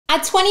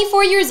At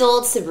 24 years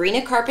old,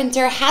 Sabrina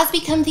Carpenter has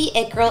become the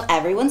it girl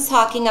everyone's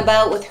talking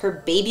about with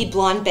her baby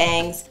blonde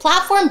bangs,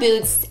 platform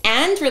boots,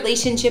 and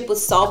relationship with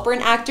Saltburn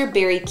actor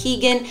Barry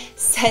Keoghan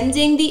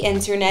sending the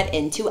internet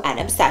into an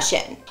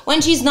obsession.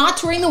 When she's not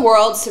touring the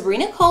world,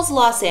 Sabrina calls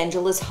Los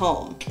Angeles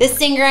home. The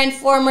singer and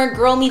former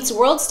Girl Meets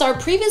World star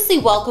previously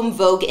welcomed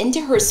Vogue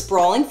into her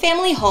sprawling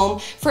family home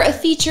for a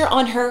feature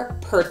on her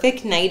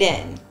perfect night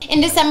in. In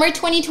December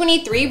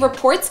 2023,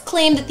 reports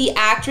claimed that the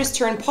actress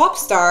turned pop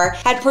star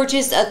had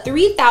purchased a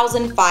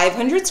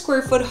 3,500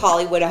 square foot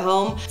Hollywood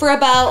home for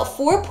about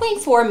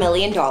 $4.4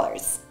 million.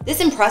 This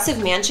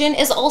impressive mansion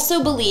is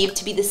also believed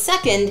to be the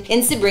second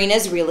in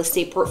Sabrina's real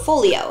estate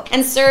portfolio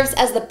and serves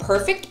as the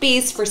perfect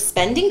base for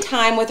spending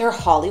time with her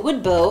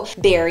Hollywood beau,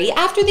 Barry,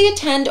 after they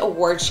attend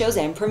award shows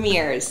and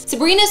premieres.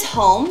 Sabrina's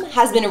home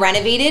has been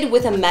renovated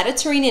with a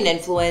Mediterranean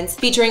influence,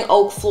 featuring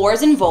oak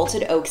floors and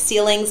vaulted oak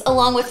ceilings,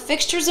 along with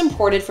fixtures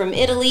imported from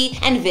Italy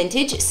and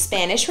vintage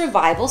Spanish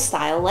Revival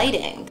style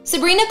lighting.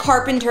 Sabrina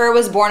Carpenter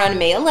was born on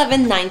May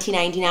 11,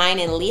 1999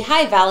 in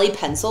Lehigh Valley,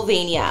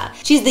 Pennsylvania.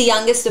 She's the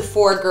youngest of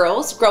 4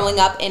 girls,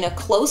 growing up in a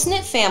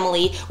close-knit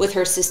family with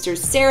her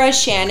sisters Sarah,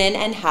 Shannon,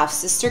 and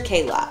half-sister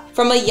Kayla.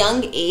 From a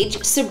young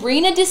age,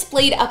 Sabrina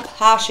displayed a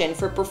passion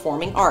for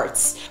performing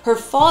arts. Her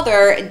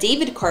father,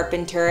 David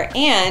Carpenter,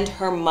 and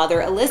her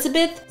mother,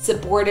 Elizabeth,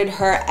 supported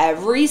her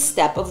every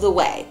step of the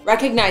way,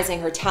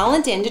 recognizing her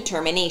talent and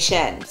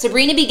determination.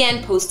 Sabrina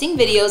began posting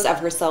videos of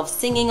herself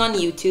singing on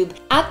YouTube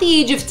at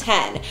the age of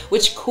 10,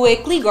 which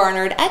quickly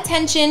garnered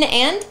attention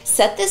and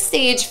set the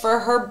stage for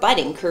her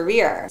budding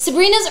career.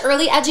 Sabrina's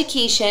early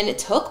education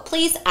took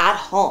place at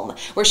home,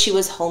 where she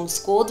was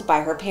homeschooled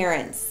by her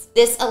parents.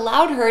 This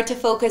allowed her to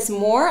focus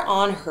more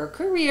on her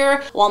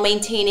career while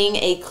maintaining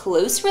a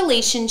close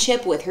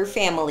relationship with her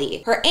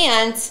family. Her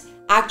aunt,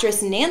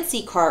 actress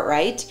Nancy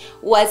Cartwright,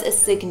 was a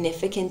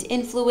significant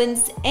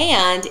influence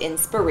and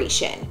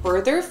inspiration,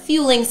 further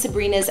fueling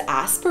Sabrina's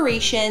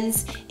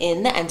aspirations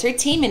in the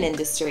entertainment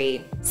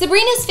industry.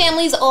 Sabrina's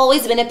family's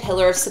always been a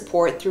pillar of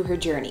support through her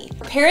journey.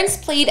 Her parents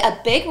played a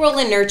big role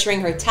in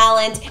nurturing her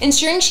talent,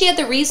 ensuring she had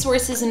the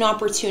resources and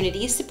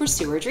opportunities to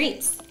pursue her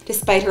dreams.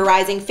 Despite her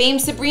rising fame,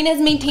 Sabrina has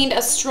maintained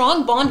a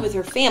strong bond with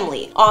her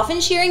family, often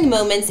sharing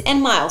moments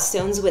and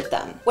milestones with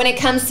them. When it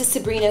comes to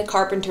Sabrina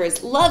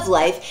Carpenter's love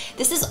life,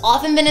 this has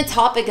often been a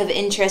topic of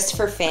interest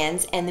for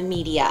fans and the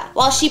media.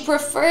 While she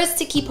prefers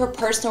to keep her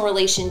personal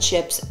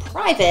relationships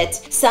private,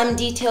 some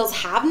details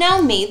have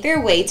now made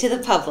their way to the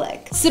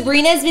public.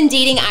 Sabrina has been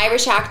dating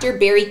Irish actor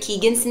Barry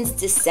Keoghan since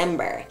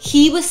December.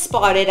 He was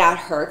spotted at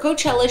her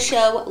Coachella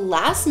show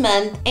last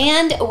month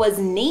and was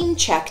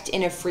name-checked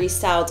in a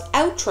freestyled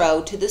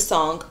outro to the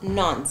song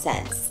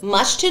Nonsense,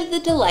 much to the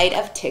delight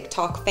of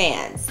TikTok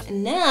fans.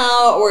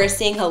 Now we're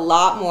seeing a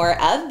lot more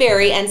of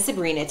Barry and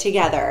Sabrina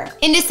together.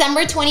 In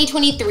December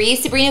 2023,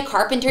 Sabrina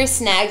Carpenter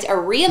snagged a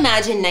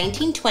reimagined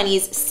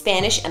 1920s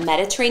Spanish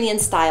Mediterranean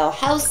style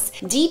house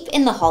deep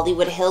in the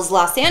Hollywood Hills,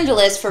 Los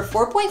Angeles for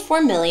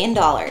 $4.4 million.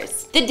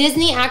 The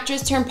Disney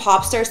actress turned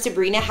pop star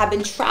Sabrina had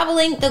been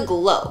traveling the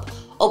globe,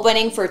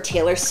 opening for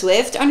Taylor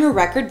Swift on her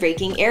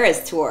record-breaking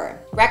Eras tour.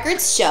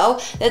 Records show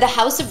that the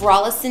House of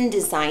Rollison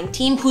design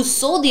team, who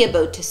sold the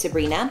abode to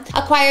Sabrina,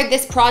 acquired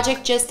this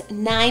project just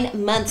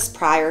 9 months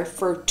prior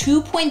for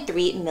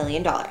 $2.3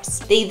 million.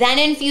 They then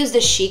infused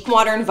a chic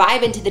modern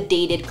vibe into the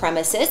dated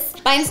premises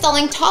by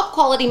installing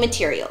top-quality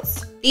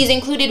materials. These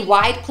included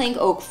wide plank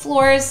oak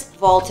floors,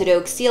 vaulted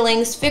oak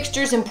ceilings,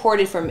 fixtures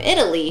imported from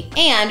Italy,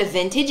 and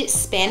vintage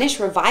Spanish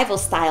Revival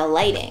style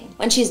lighting.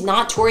 When she's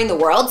not touring the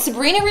world,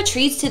 Sabrina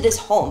retreats to this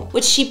home,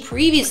 which she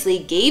previously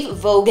gave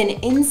Vogue an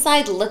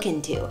inside look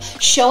into,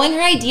 showing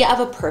her idea of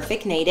a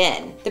perfect night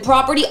in. The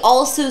property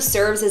also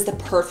serves as the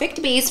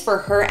perfect base for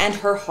her and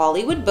her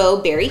Hollywood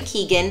beau Barry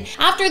Keoghan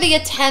after they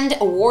attend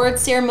award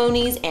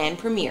ceremonies and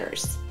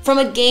premieres. From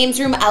a games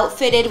room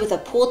outfitted with a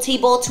pool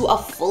table to a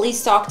fully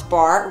stocked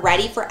bar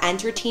ready for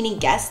entertaining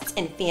guests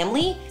and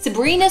family,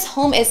 Sabrina's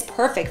home is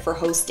perfect for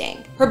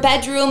hosting. Her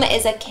bedroom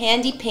is a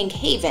candy pink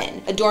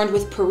haven, adorned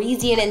with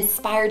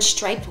Parisian-inspired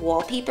striped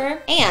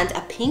wallpaper and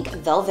a pink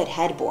velvet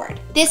headboard.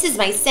 "This is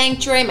my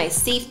sanctuary, my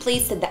safe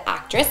place," said the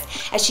actress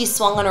as she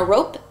swung on a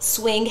rope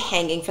swing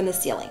hanging from the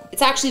ceiling.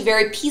 "It's actually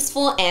very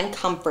peaceful and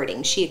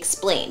comforting," she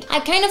explained. "I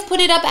kind of put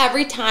it up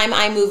every time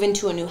I move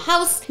into a new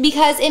house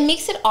because it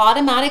makes it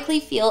automatically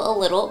feel a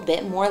little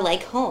bit more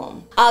like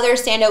home." Other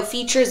standout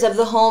features of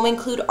the home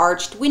include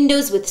arched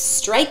windows with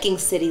striking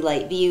city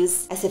light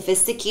views, a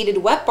sophisticated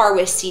wet bar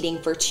with seating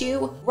for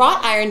 2, wrought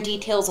iron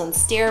details on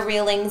stair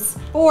railings,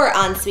 4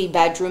 ensuite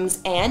bedrooms,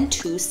 and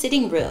 2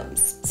 sitting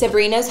rooms.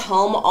 Sabrina's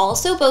home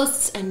also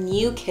boasts a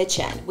new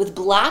kitchen with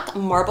black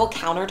marble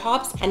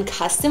countertops and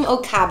custom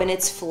oak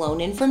cabinets flown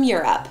in from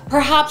Europe.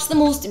 Perhaps the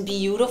most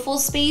beautiful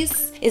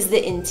space is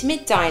the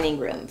intimate dining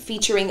room,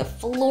 featuring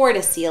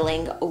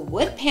floor-to-ceiling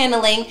wood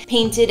paneling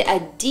painted a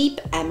deep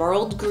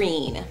emerald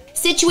green.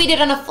 Situated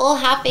on a full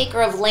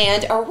half-acre of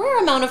land, a rare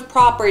amount of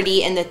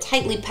property in the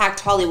tightly packed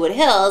Hollywood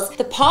Hills,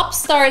 the pop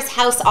star's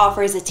house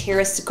offers a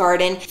terraced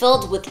garden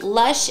filled with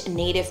lush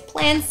native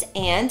plants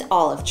and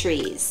olive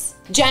trees.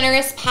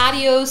 Generous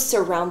patios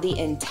surround the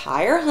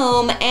entire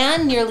home,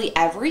 and nearly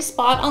every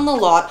spot on the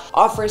lot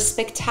offers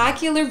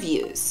spectacular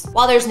views.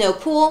 While there's no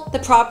pool, the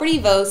property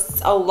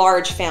boasts a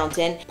large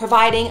fountain,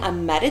 providing a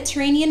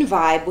Mediterranean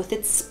vibe with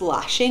its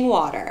splashing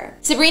water.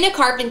 Sabrina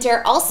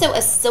Carpenter, also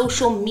a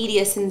social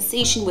media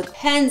sensation with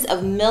tens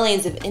of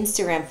millions of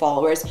Instagram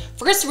followers,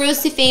 first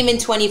rose to fame in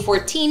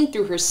 2014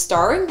 through her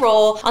starring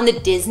role on the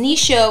Disney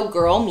show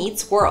Girl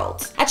Meets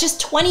World. At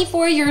just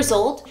 24 years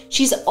old,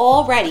 she's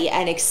already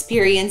an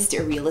experienced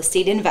real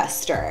estate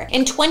investor.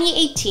 In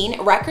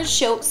 2018, records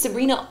show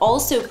Sabrina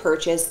also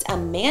purchased a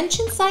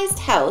mansion-sized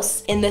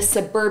house in the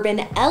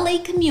suburban LA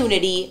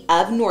community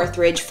of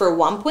Northridge for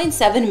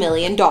 $1.7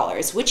 million,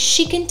 which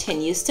she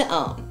continues to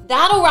own.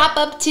 That'll wrap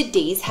up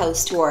today's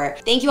house tour.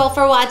 Thank you all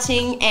for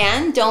watching,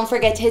 and don't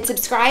forget to hit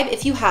subscribe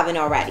if you haven't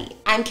already.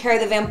 I'm Kara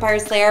the Vampire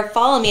Slayer.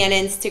 Follow me on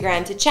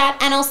Instagram to chat,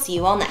 and I'll see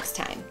you all next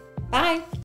time. Bye!